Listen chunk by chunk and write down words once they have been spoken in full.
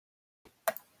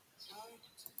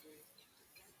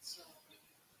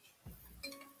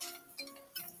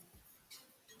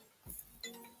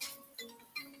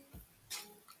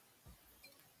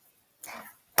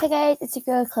Hey guys, it's your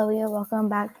girl Chloe. Welcome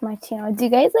back to my channel. Do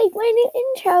you guys like my new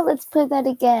intro? Let's play that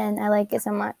again. I like it so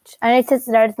much. And it says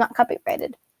that it's not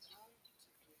copyrighted.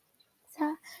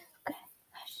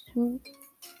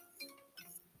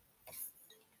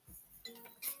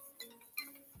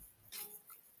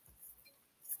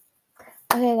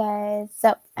 Okay guys,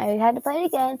 so I had to play it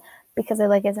again because I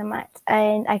like it so much.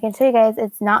 And I can show you guys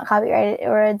it's not copyrighted,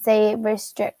 or it'd say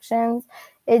restrictions.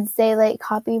 It'd say like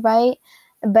copyright,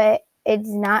 but it's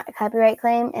not a copyright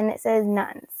claim, and it says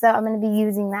none. So I'm going to be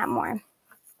using that more.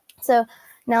 So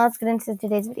now let's get into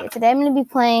today's video. Today I'm going to be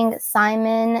playing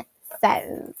Simon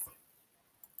Says.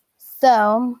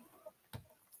 So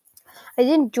I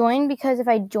didn't join because if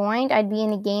I joined, I'd be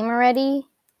in a game already.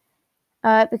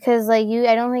 Because like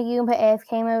I don't think you can put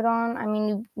AFK mode on. I mean,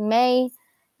 you may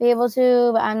be able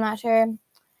to, but I'm not sure.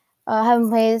 I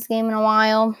haven't played this game in a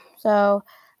while, so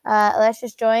let's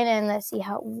just join and let's see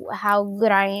how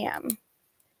good I am.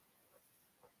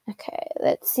 Okay,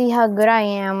 let's see how good I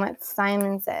am. What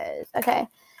Simon Says. Okay,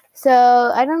 so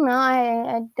I don't know.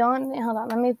 I don't. Hold on.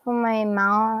 Let me put my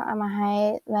mouse on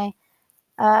my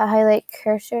highlight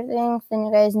cursor thing, so then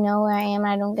you guys know where I am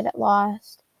and I don't get it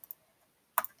lost.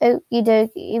 Okie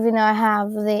dokie, even though I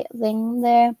have the thing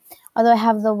there, although I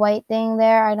have the white thing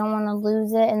there, I don't want to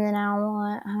lose it, and then I don't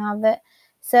want to have it.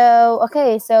 So,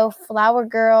 okay, so Flower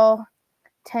Girl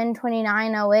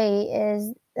 102908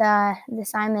 is the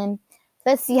Simon.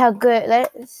 Let's see how good,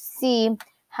 let's see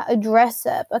how dress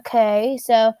up. Okay,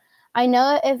 so I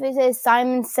know if it says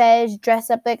Simon Says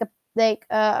dress up like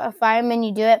a fireman,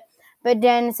 you do it, but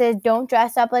then it says don't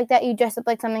dress up like that, you dress up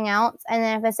like something else, and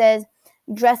then if it says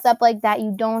dress up like that,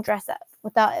 you don't dress up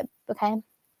without it. Okay,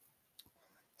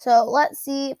 so let's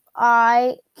see if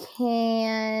I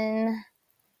can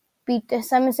beat this.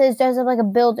 Simon Says dress up like a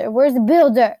builder. Where's the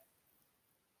builder?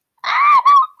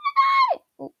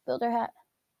 Ooh, builder hat.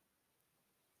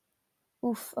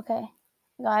 Oof, okay,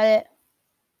 got it.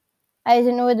 I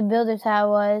didn't know where the builder's hat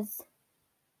was.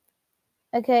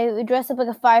 Okay, we dress up like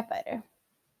a firefighter.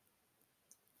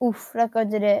 Oof, that guy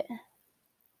did it.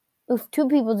 Oof, 2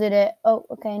 people did it. Oh,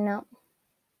 okay, no.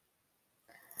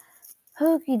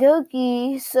 Okie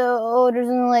dokie. So there's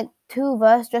only like 2 of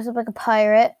us dressed up like a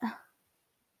pirate.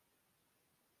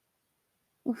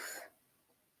 Oof.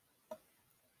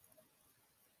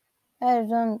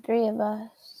 There's only 3 of us.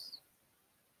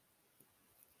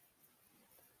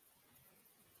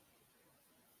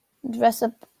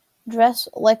 Dress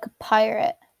like a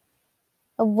pirate.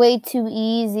 Way too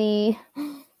easy.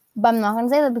 But I'm not gonna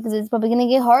say that because it's probably gonna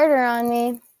get harder on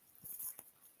me.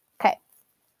 Okay.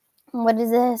 What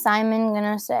is it Simon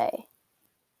gonna say?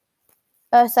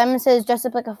 Simon says dress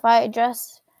up like a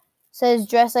dress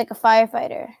like a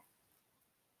firefighter.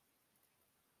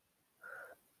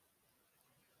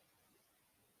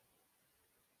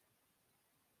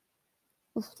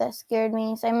 Oof, that scared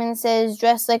me. Simon says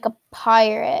dress like a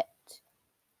pirate.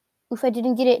 Oof, I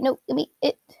didn't get it. No, give me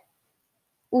it.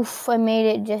 Oof, I made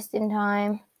it just in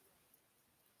time.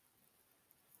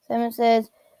 Simon says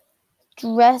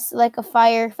dress like a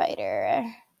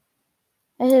firefighter.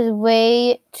 This is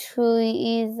way too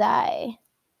easy. I'm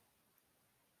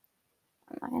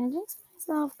not going to jinx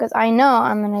myself because I know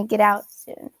I'm going to get out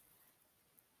soon.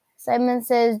 Simon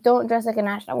says don't dress like a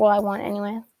national. Well, I won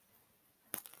anyway.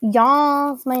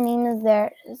 Y'all, my name is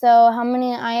there. So how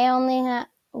many? I only have.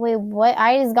 Wait, what?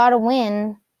 I just got to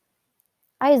win.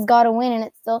 I just got to win and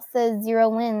it still says 0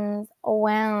 wins. Oh,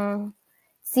 wow.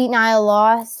 See, now I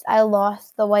lost. I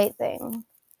lost the white thing.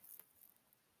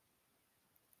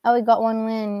 Oh, we got 1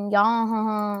 win.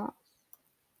 Yeah.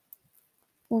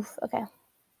 Oof, okay.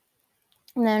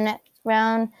 And then next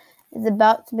round is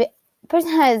about to be. The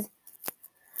person has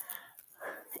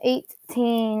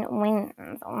 18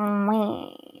 wins. Oh,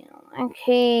 man.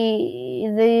 Okay.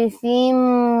 The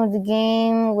theme of the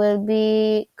game will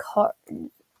be cards.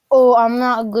 Oh, I'm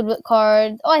not good with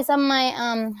cards. Oh, I saw my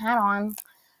hat on.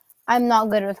 I'm not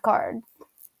good with cards.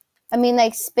 I mean,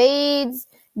 like spades,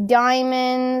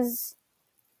 diamonds,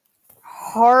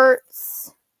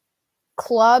 hearts,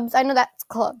 clubs. I know that's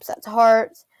clubs. That's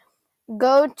hearts.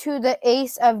 Go to the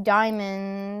ace of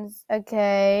diamonds.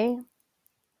 Okay.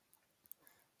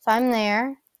 So I'm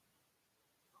there.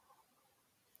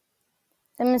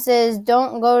 Someone says,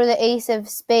 don't go to the ace of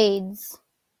spades.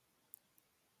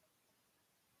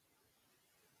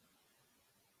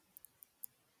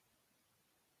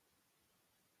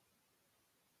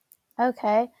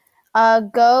 Okay.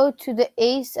 Go to the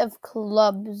ace of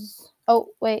clubs. Oh,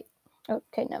 wait.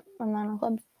 Okay, no. I'm not on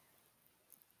clubs.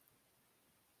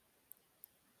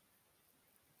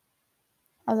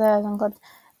 I thought I was on clubs.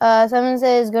 Someone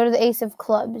says, go to the ace of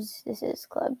clubs. This is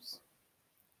clubs.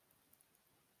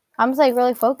 I'm just like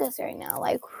really focused right now.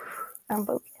 Like I'm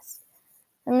focused.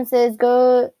 And it says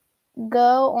go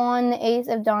on the ace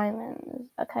of diamonds.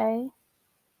 Okay.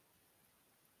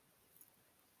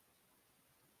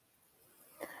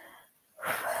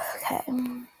 Okay.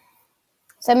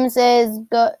 7 says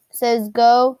go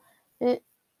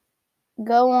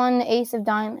on the ace of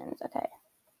diamonds. Okay.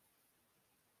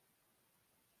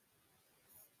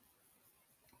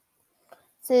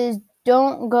 Says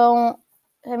don't go.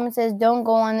 7 says don't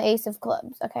go on the ace of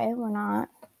clubs. Okay, we're not.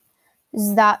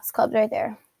 That's clubs right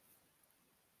there.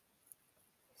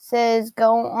 Says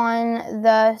go on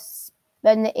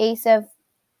the ace of.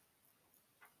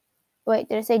 Wait,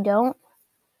 did it say don't?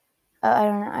 I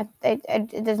don't know.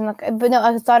 It doesn't look. But no,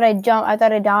 I thought I jumped. I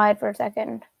thought I died for a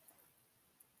second.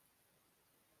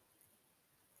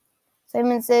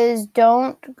 7 says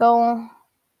don't go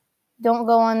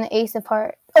on the ace of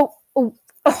hearts.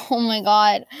 Oh my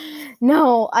god.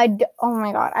 No, oh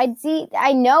my god.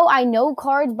 I know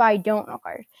cards, but I don't know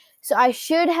cards. So I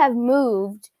should have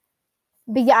moved,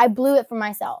 but yeah, I blew it for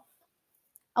myself.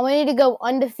 I wanted to go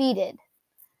undefeated.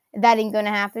 That ain't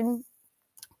gonna happen.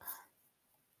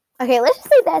 Okay, let's just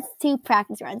say that's 2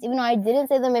 practice runs, even though I didn't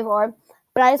say them before.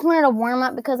 But I just wanted to warm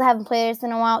up because I haven't played this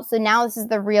in a while. So now this is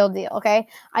the real deal, okay?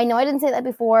 I know I didn't say that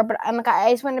before, but I'm like,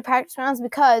 I just wanted to practice rounds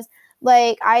because,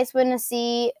 like, I just wanted to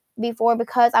see before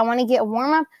because I want to get a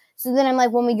warm up. So then I'm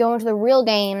like, when we go into the real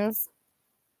games,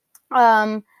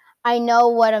 I know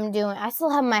what I'm doing. I still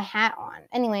have my hat on.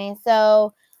 Anyway,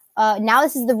 so now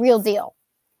this is the real deal.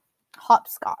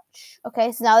 Hopscotch.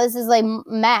 Okay, so now this is like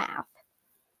math.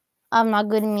 I'm not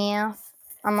good at math.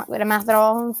 I'm not good at math at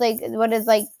all. It's like, what is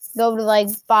like, go to like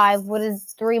 5. What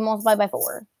is 3 multiplied by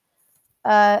 4?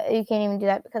 You can't even do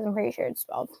that because I'm pretty sure it's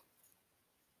 12.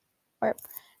 Or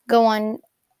go on,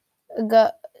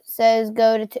 says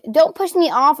go to 2. Don't push me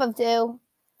off of 2.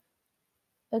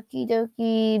 Okie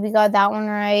dokie, we got that one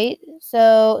right.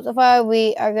 So far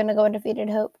we are going to go undefeated,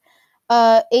 hope.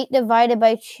 8 divided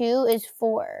by 2 is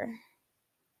 4.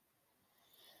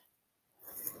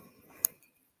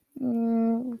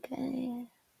 Okay.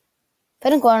 If I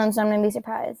don't go on, so I'm going to be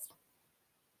surprised.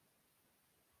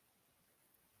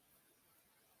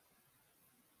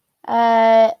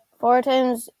 Four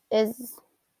times is...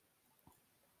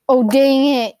 Oh,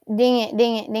 dang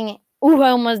it. Ooh, I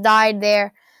almost died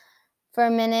there for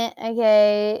a minute.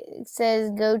 Okay, it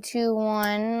says go to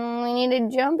 1. We need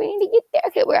to jump. We need to get there.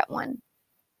 Okay, we're at 1.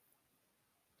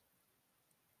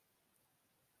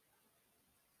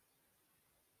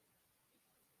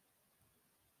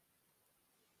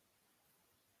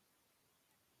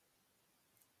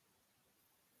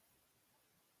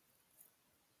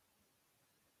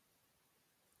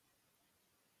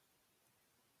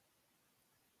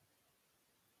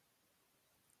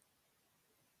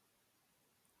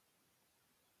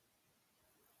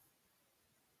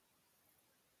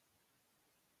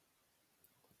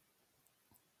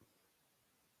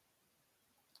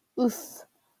 Oof.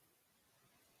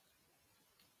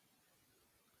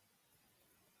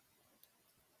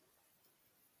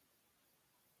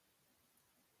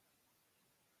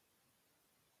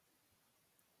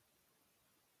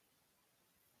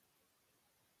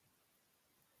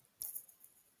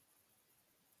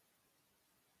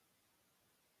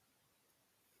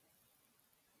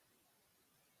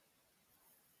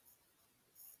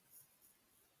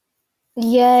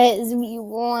 Yes, we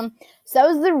won. So that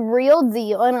was the real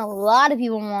deal, and a lot of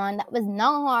people won. That was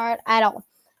not hard at all.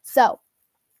 So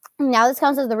now this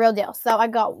counts as the real deal. So I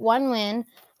got 1 win.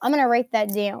 I'm going to write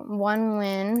that down. 1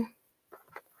 win.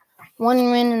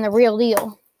 1 win in the real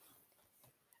deal.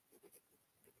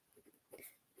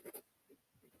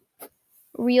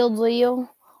 Real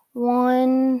deal.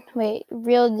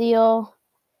 Real deal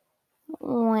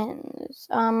wins.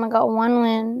 I got 1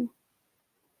 win.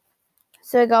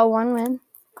 So I got 1 win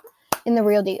in the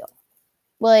real deal.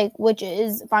 Like, which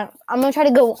is fine. I'm going to try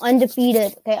to go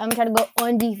undefeated. Okay, I'm going to try to go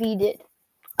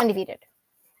undefeated.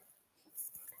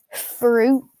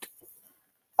 Fruit.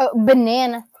 Oh,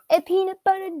 banana. Peanut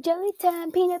butter jelly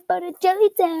time.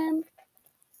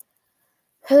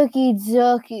 Cookie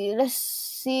ducky. Let's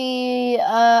see.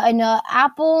 I know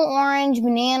apple, orange,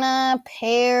 banana,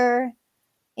 pear,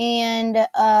 and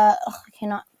I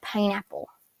cannot pineapple.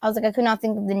 I was like, I could not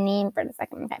think of the name for the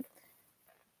second. Okay.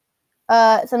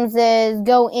 Someone says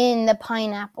go in the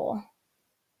pineapple.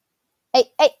 Hey,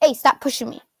 stop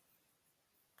pushing me.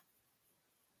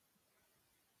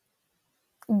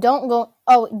 Don't go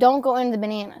in the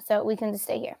banana. So we can just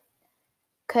stay here.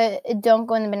 Don't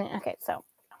go in the banana. Okay, so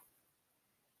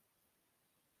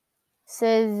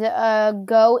says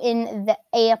go in the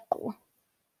apple.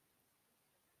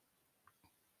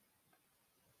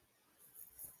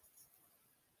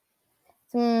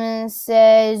 Someone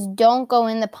says, don't go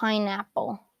in the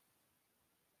pineapple.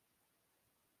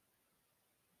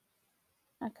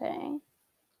 Okay.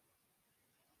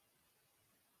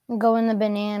 Go in the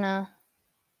banana.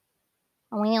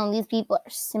 Oh, we know these people are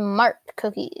smart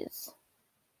cookies.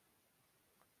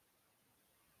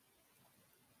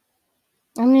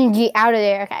 I'm gonna get out of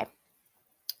there. Okay.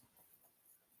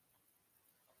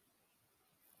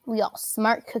 We all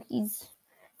smart cookies.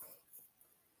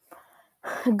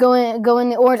 Go in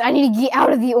the orange. I need to get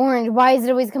out of the orange. Why is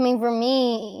it always coming for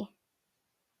me?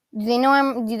 Do they know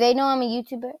I'm a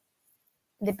YouTuber?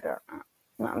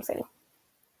 No, I'm kidding.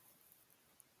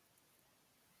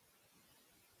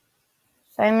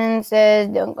 Simon says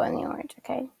don't go in the orange.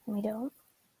 Okay, we don't.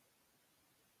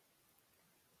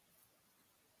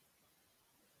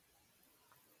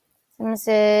 Simon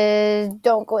says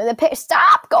don't go in the pit.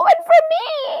 Stop going for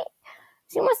me.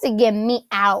 She wants to get me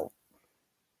out.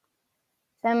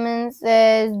 Simon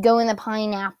says go in the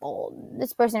pineapple.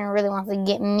 This person really wants to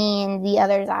get me and the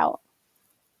others out.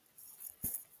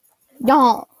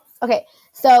 Don't. Okay,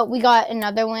 so we got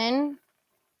another win.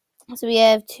 So we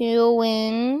have 2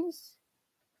 wins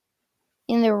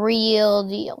in the real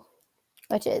deal,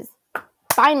 which is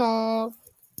finals.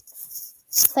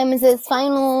 Simon says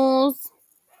finals.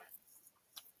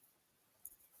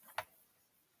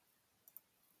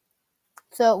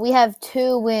 So we have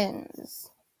 2 wins.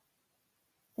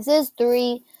 This is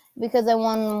 3 because I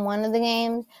won one of the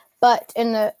games, but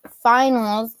in the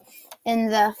finals,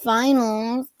 yeah,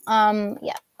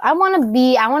 I want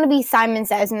to be Simon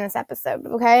Says in this episode.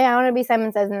 Okay, I want to be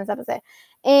Simon Says in this episode.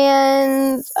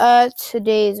 And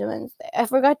today's Wednesday. I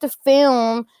forgot to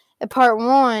film a part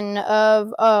 1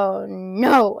 of. Oh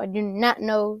no, I do not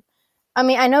know. I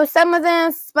mean, I know some of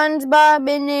them. SpongeBob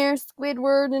in there,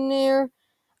 Squidward in there,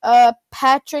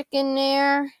 Patrick in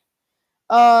there,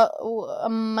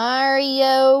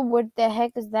 Mario. What the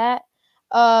heck is that?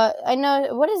 I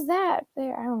know. What is that?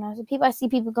 There, I don't know. So I see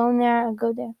people going there. I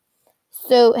go there.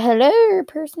 So, hello,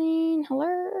 person.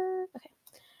 Hello. Okay.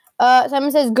 Simon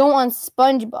says, go on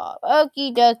SpongeBob.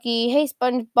 Okie dokie. Hey,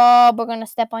 SpongeBob, we're gonna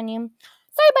step on you.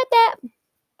 Sorry about that.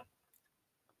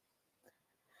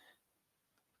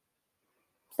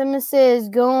 Simon says,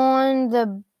 go on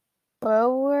the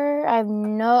Bower.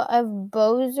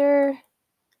 Bowser.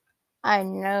 I have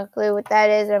no clue what that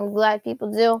is. I'm glad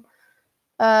people do.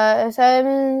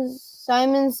 Simon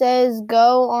says,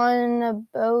 go on the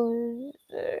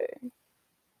Bowser.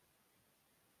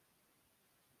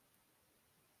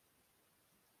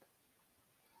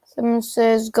 Someone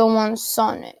says, go on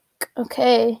Sonic.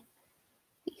 Okay.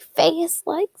 Face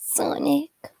like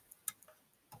Sonic.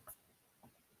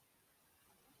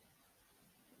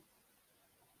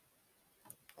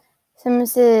 Someone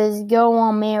says, go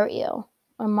on Mario.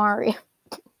 Or Mario.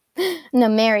 No,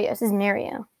 Mario. This is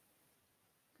Mario.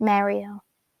 Mario.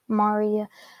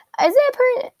 Is it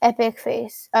a epic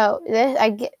face? Oh, I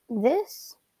get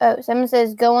this? Oh, someone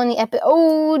says, go on the epic.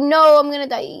 Oh, no, I'm gonna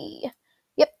die.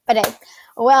 Yep, I died.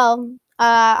 Well,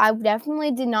 I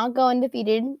definitely did not go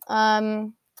undefeated.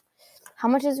 How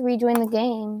much is rejoin the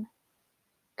game?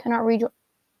 Cannot rejoin.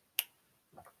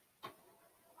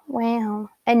 Wow.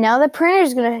 And now the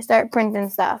printer's gonna start printing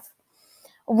stuff.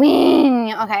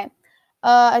 Wing. Okay.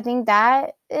 I think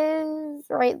that is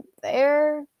right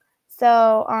there.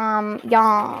 So,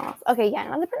 yeah. Okay, yeah,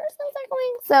 now the printer's gonna start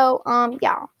going. So,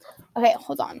 yeah. Okay,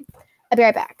 hold on. I'll be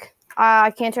right back.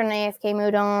 I can't turn the AFK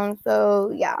mode on,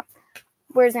 so yeah.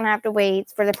 We're just gonna have to wait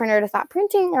for the printer to stop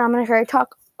printing, and I'm gonna try to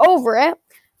talk over it.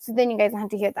 So then you guys don't have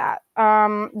to hear that.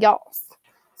 Y'all.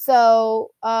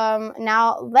 So,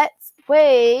 now let's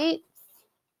wait.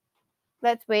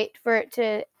 Let's wait for it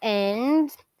to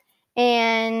end.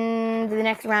 And the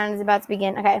next round is about to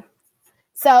begin. Okay.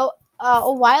 So,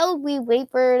 while we wait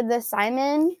for the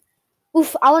Simon.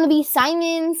 Oof, I want to be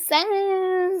Simon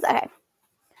Says. Okay.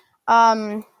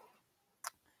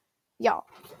 Y'all.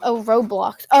 Oh,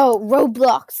 Roblox. Oh,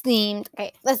 Roblox themed.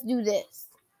 Okay, let's do this.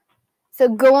 So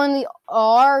go on the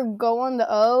R, go on the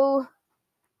O.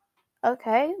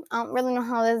 Okay, I don't really know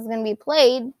how this is going to be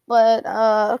played, but,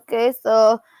 okay,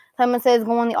 so someone says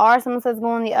go on the R, someone says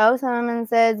go on the O, someone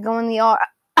says go on the R.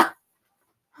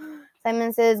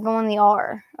 Simon says go on the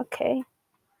R. Okay.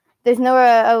 There's no,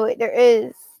 oh, wait, there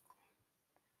is.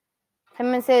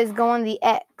 Simon says go on the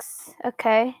X.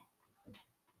 Okay.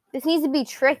 This needs to be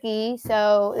tricky,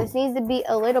 so this needs to be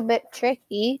a little bit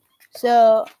tricky.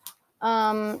 So,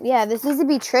 yeah, this needs to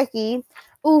be tricky.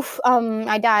 Oof,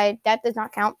 I died. That does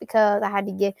not count because I had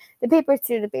to give the papers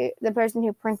to the person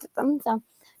who printed them. So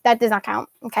that does not count.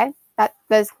 Okay, that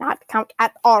does not count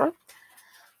at all.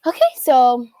 Okay,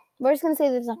 so we're just gonna say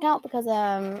this not count because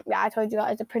yeah, I told you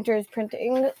guys the printer is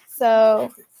printing.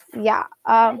 So yeah.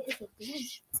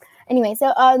 Anyway,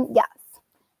 so yes.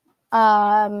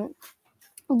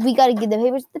 We gotta get the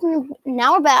papers.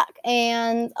 Now we're back,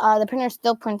 and the printer's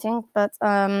still printing, but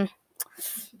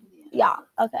yeah,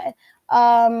 okay.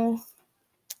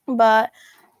 But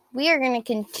we are gonna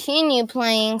continue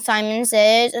playing Simon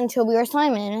Says until we are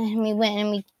Simon and we win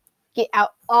and we get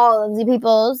out all of the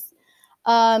peoples.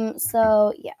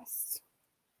 So yes,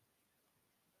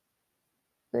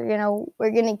 we're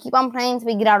gonna keep on playing until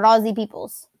we get out all the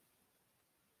peoples.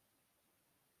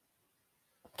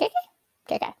 Okay.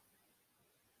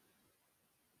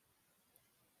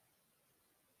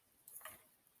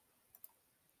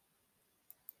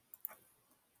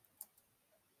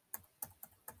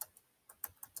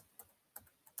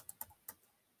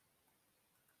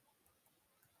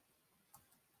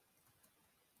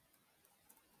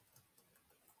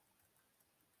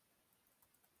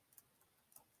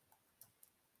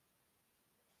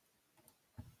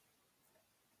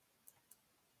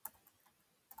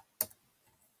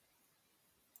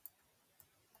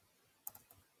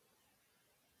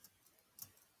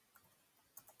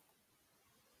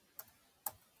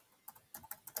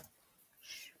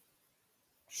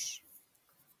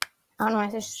 I don't know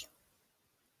why this.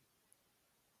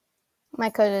 My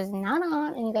code is not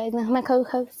on, and you guys know who my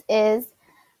co-host is.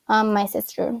 My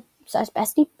sister slash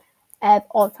bestie of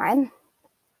all time.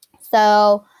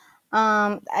 So,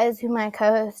 that is who my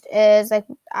co-host is. Like,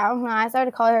 I don't know. I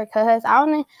started calling her co-host. I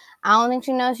don't think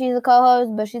she knows she's a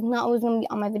co-host, but she's not always gonna be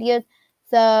on my videos.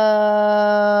 So,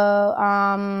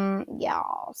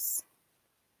 yes.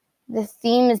 The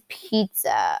theme is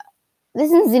pizza.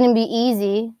 This is gonna be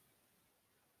easy.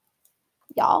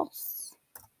 Y'alls.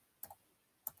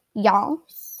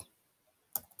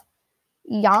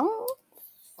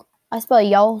 I spelled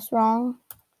y'alls wrong.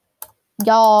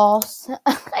 Y'alls.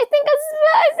 I think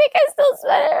I still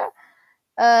spelled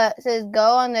it. It says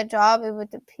go on the job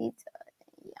with the pizza.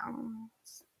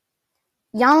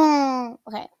 Yum.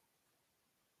 Okay.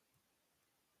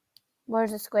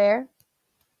 Where's the square?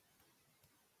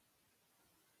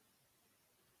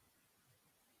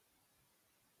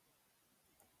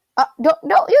 Don't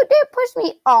you dare push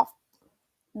me off.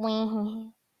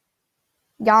 Yums.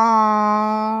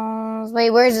 Wait,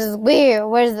 where's this weird?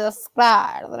 Where's the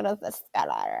square? Where's the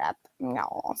square?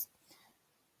 Yums.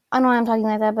 I know I'm talking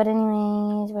like that, but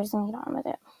anyways, we're just gonna get on with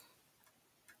it.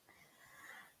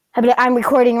 I'm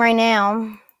recording right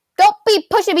now. Don't be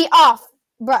pushing me off,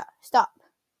 bruh. Stop.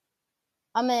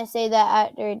 I'm gonna say that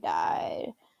after it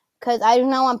died, cause I do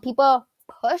not want people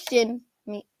pushing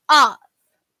me off.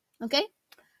 Okay.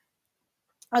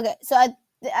 So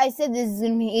I said this is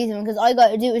gonna be easy because all you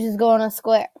gotta do is just go on a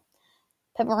square.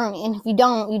 Pepperoni, and if you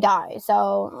don't, you die.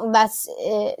 So that's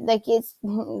it.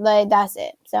 That's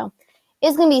it. So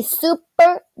it's gonna be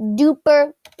super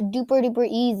duper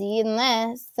easy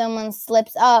unless someone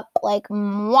slips up like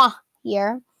moi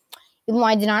here. Even though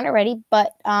I did not already,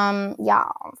 but yeah,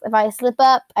 if I slip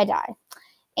up, I die.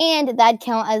 And that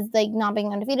count as like not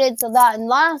being undefeated. So that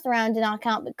last round did not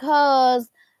count because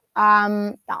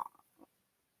yeah,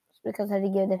 because I had to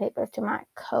give the papers to my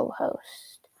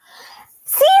co-host.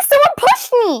 See, someone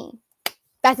pushed me.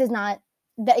 That is not.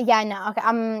 Yeah, no. Okay.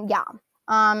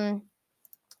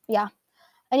 Yeah.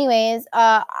 Anyways,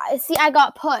 see, I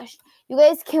got pushed. You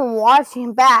guys can watch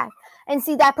him back and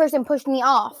see that person pushed me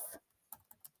off.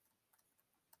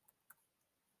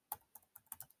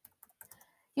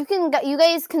 You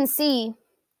guys can see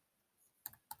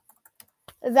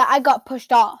that I got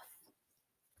pushed off.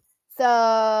 So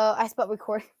I spelled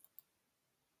record.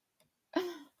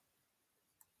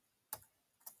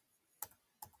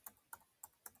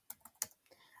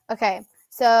 Okay,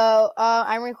 so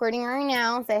I'm recording right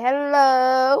now. Say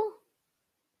hello.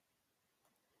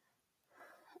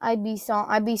 I'd be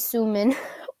zooming.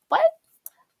 What?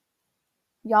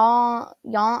 Y'all,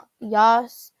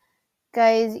 yes,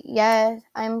 guys, yes,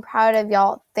 I'm proud of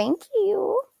y'all. Thank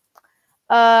you.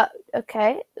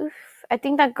 Okay. Oof. I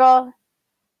think that girl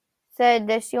said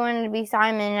that she wanted to be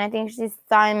Simon, and I think she's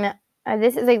Simon.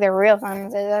 This is like the real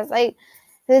Simon Says.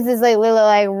 This is like literally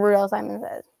like real Simon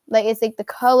Says. Like it's like the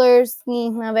color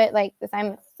scheme of it, like the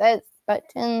Simon Says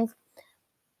buttons.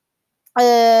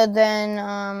 Then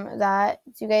that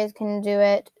you guys can do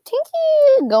it.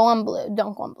 Tinky, go on blue.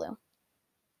 Don't go on blue.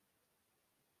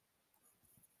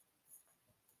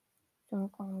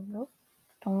 Don't go on blue.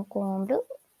 Don't go on blue.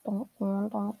 Don't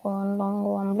go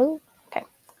on blue. Okay.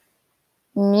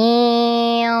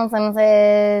 Now Simon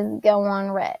Says go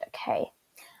on red. Okay.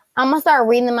 I'm gonna start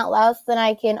reading them out loud so that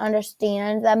I can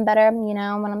understand them better. You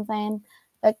know what I'm saying?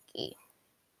 Okay.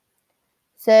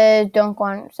 says don't go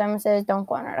on. Simon says don't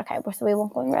go on red. Okay, so we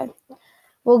won't go on red.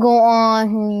 We'll go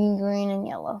on green and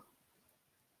yellow.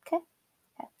 Okay.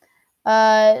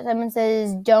 Simon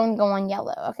says don't go on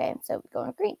yellow. Okay, so we go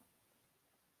on green.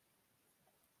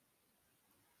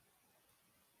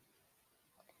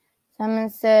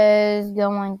 Simon says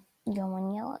go on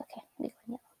yellow. Okay, we go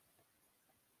on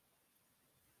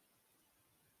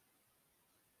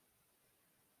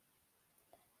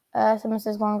yellow. Someone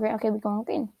says go on green. Okay, we go on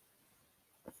green.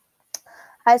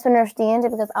 I just understand it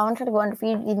because I want to try to go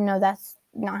undefeated, even though that's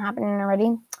not happening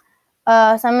already.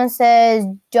 Someone says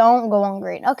don't go on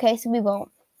green. Okay, so we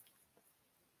won't.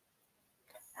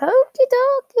 Okie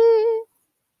dokie.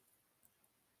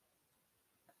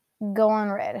 Go on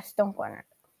red. Don't go on red.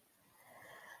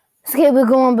 Okay, we'll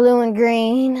go on blue and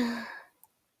green.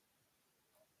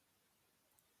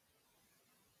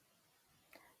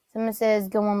 Someone says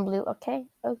go on blue. Okay,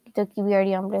 okie dokie. We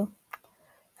already on blue.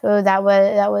 So that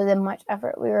wasn't much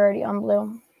effort. We were already on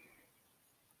blue.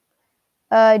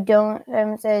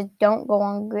 Someone says don't go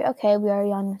on green. Okay, we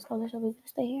already on this color, so we can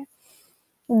stay here.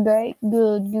 Great,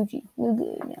 good, Gucci,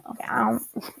 good. Yeah, okay, I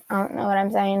don't know what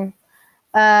I'm saying.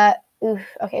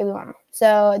 Okay, we won.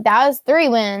 So that was 3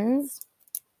 wins.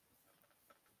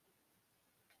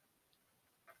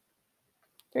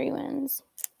 3 wins.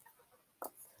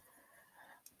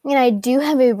 And I do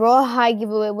have a Royal High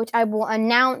giveaway, which I will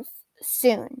announce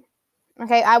soon.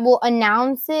 Okay, I will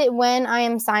announce it when I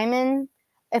am Simon.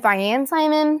 If I am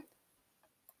Simon.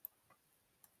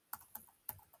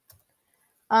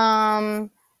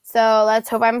 So let's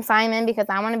hope I'm Simon because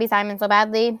I want to be Simon so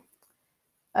badly.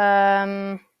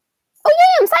 Oh yay,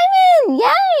 I'm Simon!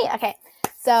 Yay! Okay,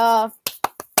 so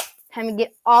time to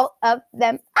get all of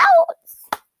them out.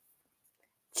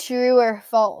 True or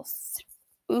false?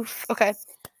 Oof. Okay.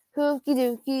 Hokey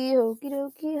dokey, hokey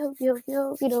dokey, hokey dokey,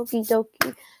 hokey dokey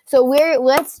dokey. So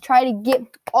let's try to get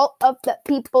all of the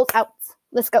peoples out.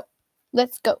 Let's go.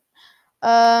 Let's go.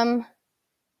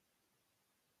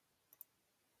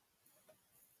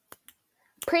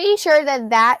 Pretty sure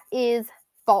that is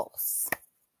false.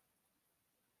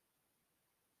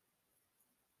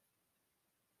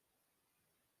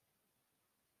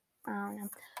 I don't know.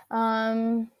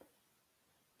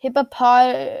 Wait, I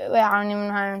don't even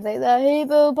know how to say that.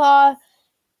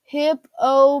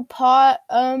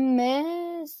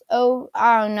 Hippopotamus. Oh,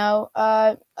 I don't know.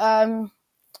 I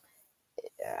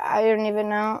don't even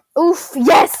know. Oof!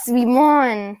 Yes, we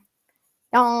won.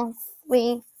 Yes,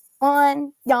 we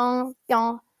won. Yes.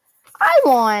 I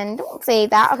won. Don't say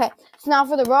that. Okay, so now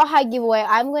for the Raw High giveaway,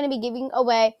 I'm going to be giving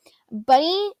away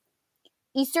Bunny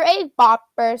Easter egg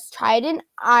boppers, Trident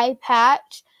eye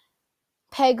patch,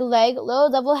 peg leg, little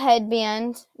double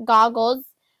headband, goggles.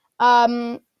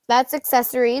 That's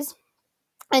accessories.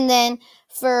 And then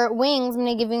for wings, I'm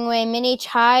going to be giving away mini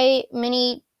chai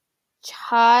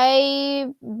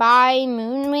by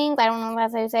moon wings. I don't know if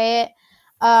that's how you say it.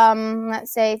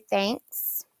 Let's say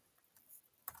thanks.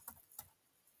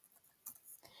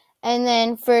 And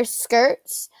then for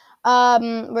skirts,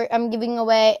 I'm giving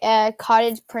away a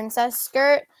cottage princess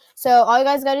skirt. So all you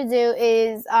guys got to do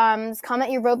is just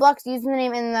comment your Roblox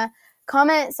username in the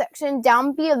comment section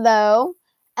down below.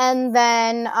 And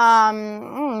then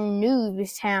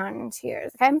Noobstown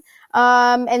tears, okay?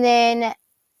 And then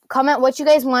comment what you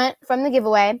guys want from the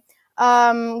giveaway.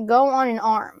 Go on an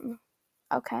arm.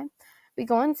 Okay. We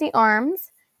go and see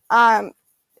arms.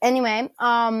 Anyway,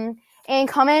 and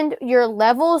comment your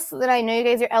levels so that I know you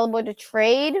guys are eligible to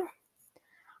trade.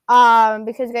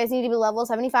 Because you guys need to be level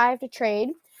 75 to trade.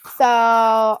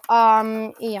 So,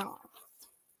 yeah.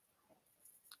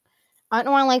 I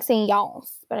don't want to like saying y'all,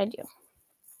 but I do.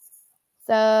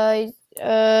 So,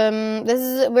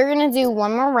 we're gonna do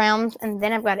one more round and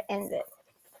then I've got to end it.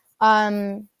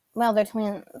 Well, they're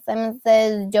twins. Simon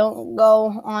says don't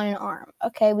go on an arm.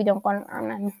 Okay, we don't go on an arm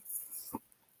then.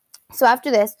 So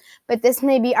after this, but this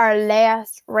may be our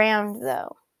last round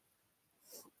though.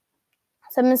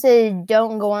 Someone says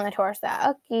don't go on the torso.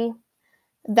 Okay.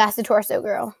 That's the torso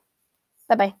girl.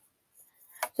 Bye-bye.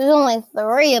 So there's only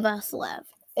 3 of us left.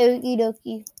 Okie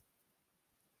dokie.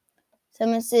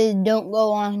 Someone says don't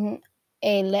go on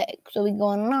a leg. So we go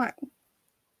on an arm.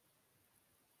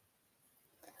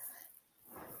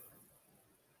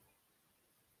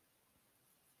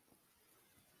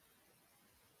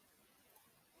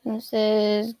 Someone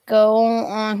says go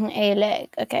on a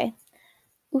leg. Okay.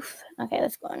 Oof. Okay,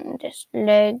 let's go on this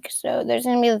leg. So there's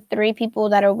going to be 3 people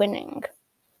that are winning.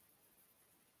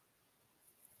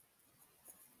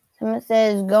 Someone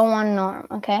says go on an arm.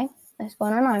 Okay, let's go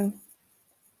on an arm.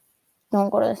 Don't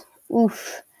go to this.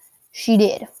 Oof. She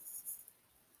did.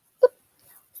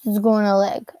 Just go on a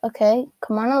leg. Okay,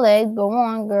 come on a leg. Go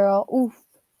on, girl. Oof.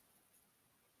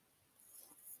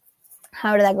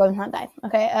 How did that go and not die?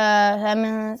 Okay,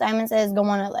 Simon says go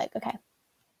on a leg. Okay.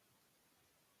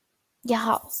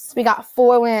 Yes, we got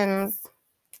 4 wins.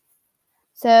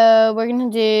 So we're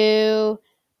going to do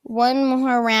one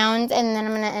more round and then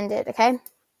I'm going to end it, okay?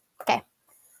 Okay.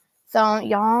 So,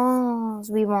 yes,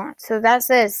 we won. So that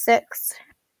says 6.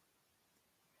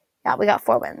 Yeah, we got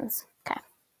 4 wins. Okay.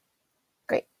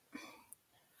 Great.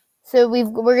 So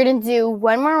we're going to do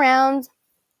one more round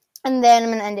and then I'm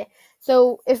going to end it.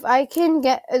 So if I can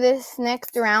get this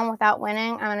next round without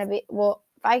winning, I'm going to be, well,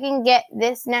 if I can get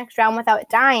this next round without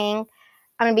dying,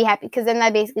 I'm going to be happy because then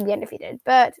I'd basically be undefeated.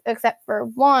 But, except for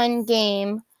one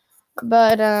game.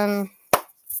 But,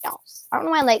 yes. I don't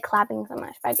know why I like clapping so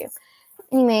much, but I do.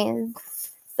 Anyways,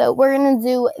 so we're going to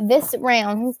do this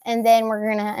round and then we're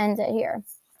going to end it here.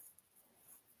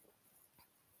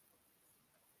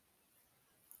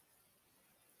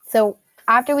 So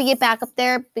after we get back up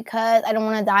there, because I don't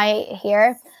want to die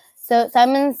here. So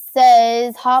Simon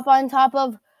says, hop on top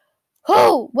of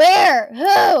who? Where?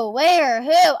 Who? Where?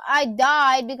 Who? I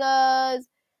died because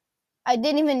I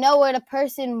didn't even know where the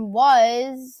person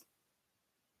was.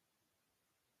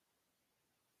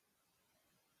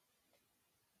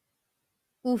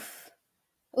 Oof.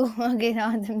 Ooh, okay, now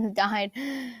I died.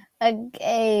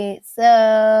 Okay,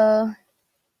 so...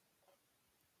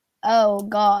 Oh,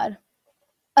 God.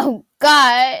 Oh,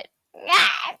 God. No,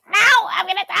 I'm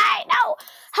gonna die. No.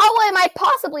 How am I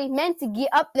possibly meant to get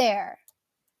up there?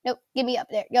 Nope, get me up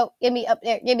there. Yo, get me up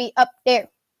there. Get me up there.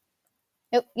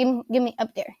 Nope, give me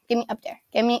up there. Get me up there.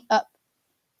 Get me up.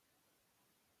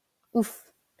 Oof.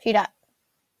 She died.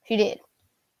 She did.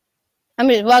 I'm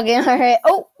just walking on her.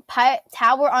 Oh,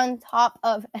 tower on top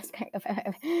of...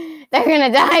 They're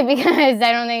gonna die because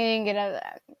I don't think they can get out of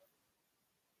that.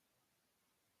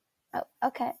 Oh,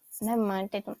 okay. Never mind.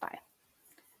 They don't die.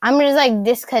 I'm just like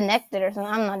disconnected or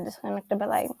something. I'm not disconnected, but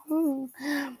like, I'm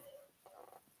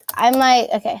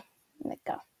like, okay, let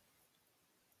go.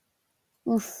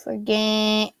 Oof,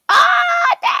 again.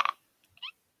 Ah,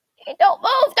 don't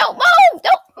move, don't move,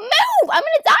 don't move. I'm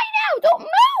gonna die now. Don't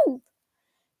move.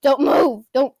 Don't move.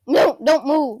 Don't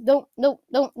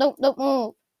move. Don't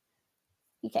move.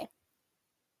 Okay.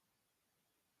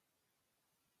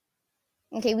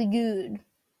 Okay, we good.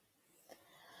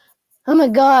 Oh my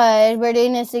God, we're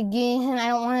doing this again. I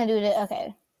don't want to do this.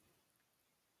 Okay.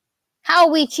 How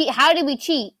we cheat? How did we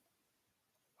cheat?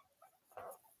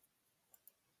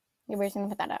 We're just gonna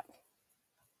put that up.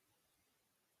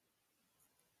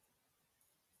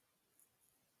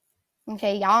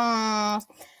 Okay, y'all.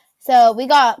 So we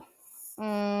got.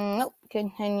 Nope.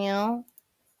 Continue.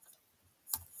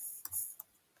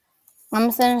 I'm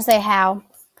just gonna say how.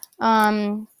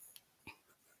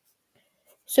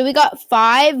 So we got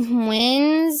 5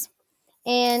 wins,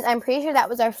 and I'm pretty sure that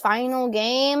was our final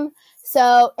game.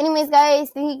 So, anyways, guys,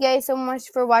 thank you guys so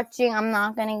much for watching. I'm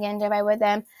not gonna get into it with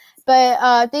them,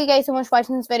 but thank you guys so much for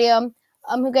watching this video.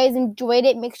 If you guys enjoyed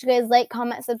it, make sure you guys like,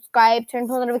 comment, subscribe, turn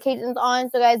post notifications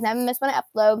on so you guys never miss when I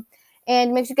upload,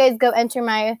 and make sure you guys go enter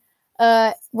my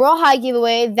Royal High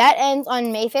giveaway that ends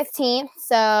on May 15th.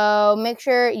 So make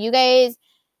sure you guys.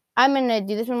 I'm gonna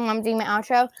do this when I'm doing my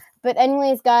outro. But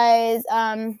anyways, guys,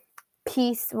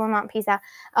 peace. Well, not peace out.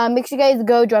 Make sure you guys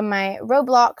go join my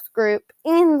Roblox group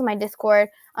and my Discord.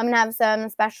 I'm gonna have some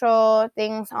special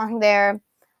things on there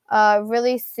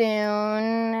really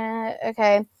soon.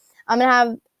 Okay, I'm gonna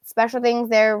have special things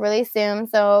there really soon.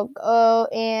 So go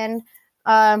and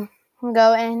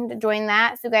join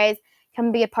that. So guys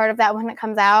can be a part of that when it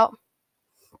comes out.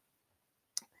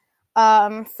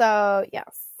 So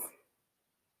yes.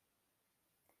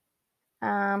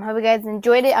 Hope you guys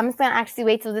enjoyed it. I'm just gonna actually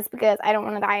wait till this because I don't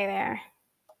want to die there.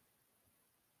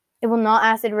 It will not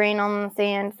acid rain on the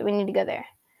sand, so we need to go there.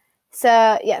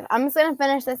 So yeah, I'm just gonna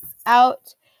finish this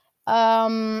out.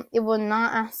 It will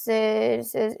not acid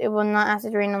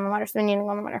rain on the water, so we need to go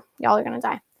on the water. Y'all are gonna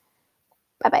die.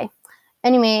 Bye bye.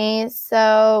 Anyways,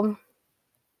 so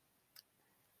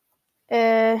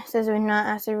it says it will not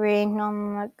acid rain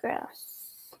on the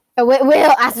grass. Oh,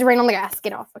 will acid rain on the grass.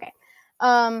 Get off. Okay.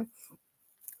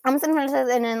 I'm just gonna finish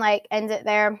this and then like end it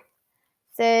there.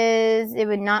 Says it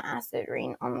would not acid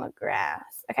rain on the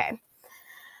grass. Okay.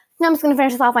 Now I'm just gonna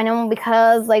finish this off. I know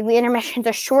because like the intermissions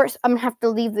are short, so I'm gonna have to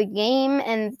leave the game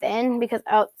and then because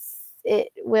else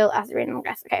it will acid rain on the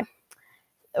grass. Okay.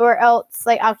 Or else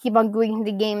like I'll keep on going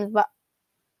to games, but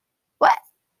what?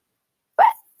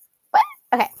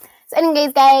 Okay. So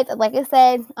anyways, guys, like I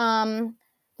said, thank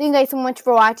you guys so much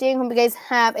for watching. Hope you guys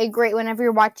have a great whenever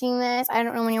you're watching this. I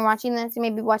don't know when you're watching this. You may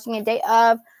be watching a day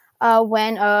of.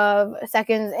 when of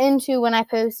seconds into when I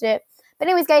post it. But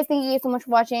anyways, guys, thank you guys so much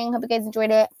for watching. Hope you guys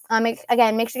enjoyed it.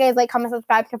 Again, make sure you guys like, comment,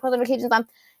 subscribe, turn post notifications on.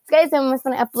 So you guys don't miss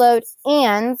when I upload.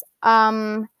 And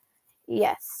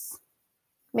yes,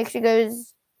 make sure you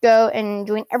guys go and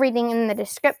join everything in the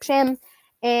description.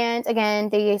 And again,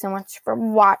 thank you guys so much for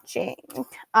watching.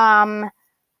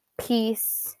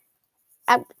 Peace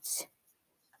out.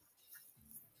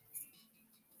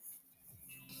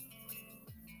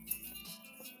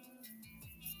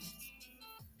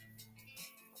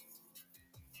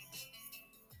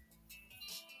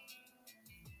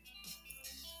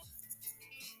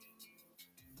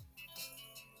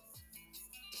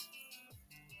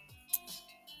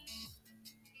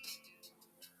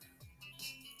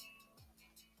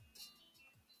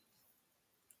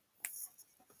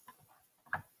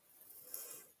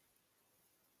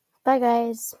 Bye,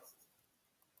 guys.